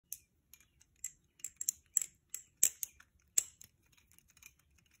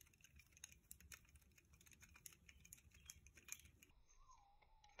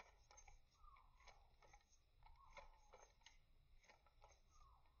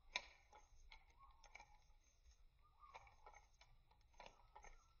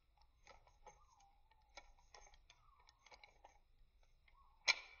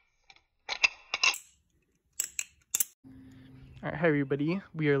Alright, hi everybody.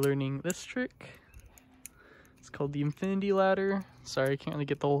 We are learning this trick. It's called the infinity ladder. Sorry, I can't really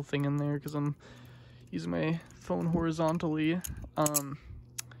get the whole thing in there because I'm using my phone horizontally.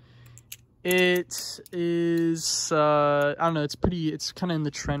 It is, I don't know, it's kind of in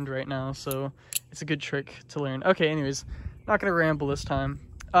the trend right now, so it's a good trick to learn. Okay, anyways, not gonna ramble this time.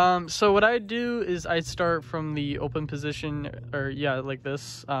 So what I do is I start from the open position, or yeah, like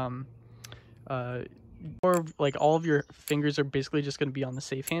this. Or like all of your fingers are basically just going to be on the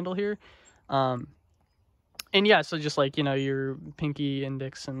safe handle here. And yeah, so just like, you know, your pinky,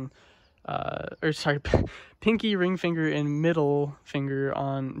 index, and pinky, ring finger, and middle finger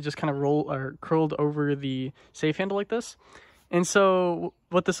on just kind of roll or curled over the safe handle like this. And so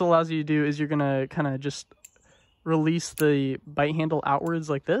what this allows you to do is you're going to kind of just release the bite handle outwards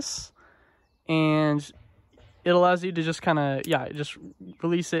like this. And it allows you to just kind of, yeah, just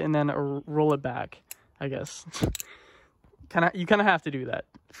release it and then roll it back, I guess. You kind of have to do that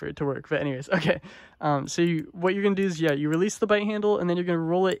for it to work. But anyways, okay. So what you're going to do is, yeah, you release the bite handle and then you're going to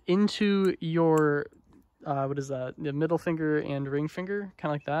roll it into your, what is that? The middle finger and ring finger, kind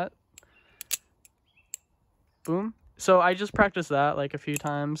of like that. Boom. So I just practiced that like a few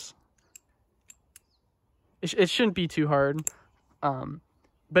times. It shouldn't be too hard.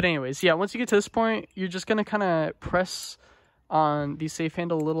 But anyways, yeah, once you get to this point, you're just going to kind of press on the safe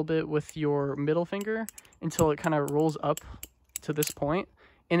handle a little bit with your middle finger until it kind of rolls up to this point.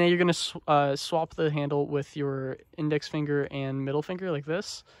 And then you're going to swap the handle with your index finger and middle finger like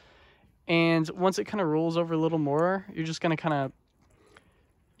this. And once it kind of rolls over a little more, you're just going to kind of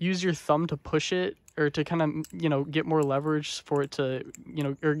use your thumb to push it, or to kind of, you know, get more leverage for it to, you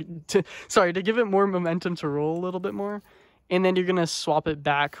know, to give it more momentum to roll a little bit more. And then you're going to swap it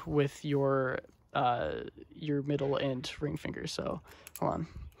back with your middle and ring finger. So hold on,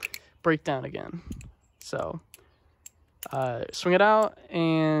 break down again. So swing it out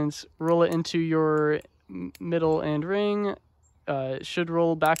and roll it into your middle and ring. It should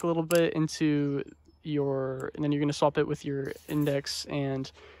roll back a little bit into and then you're going to swap it with your index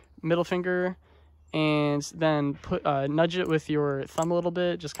and middle finger. And then nudge it with your thumb a little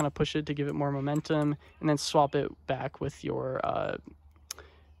bit, just kind of push it to give it more momentum, and then swap it back with your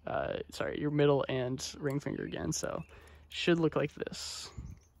your middle and ring finger again. So should look like this.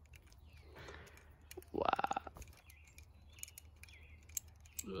 Wow.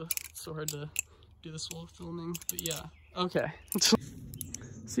 Ugh, it's so hard to do this while filming, but yeah. Okay. So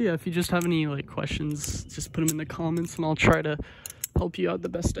yeah, if you just have any like questions, just put them in the comments and I'll try to help you out the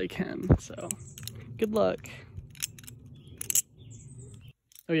best I can. So good luck.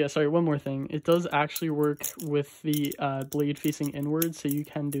 Oh yeah, sorry, one more thing. It does actually work with the blade facing inward, so you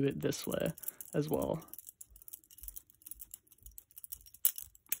can do it this way as well.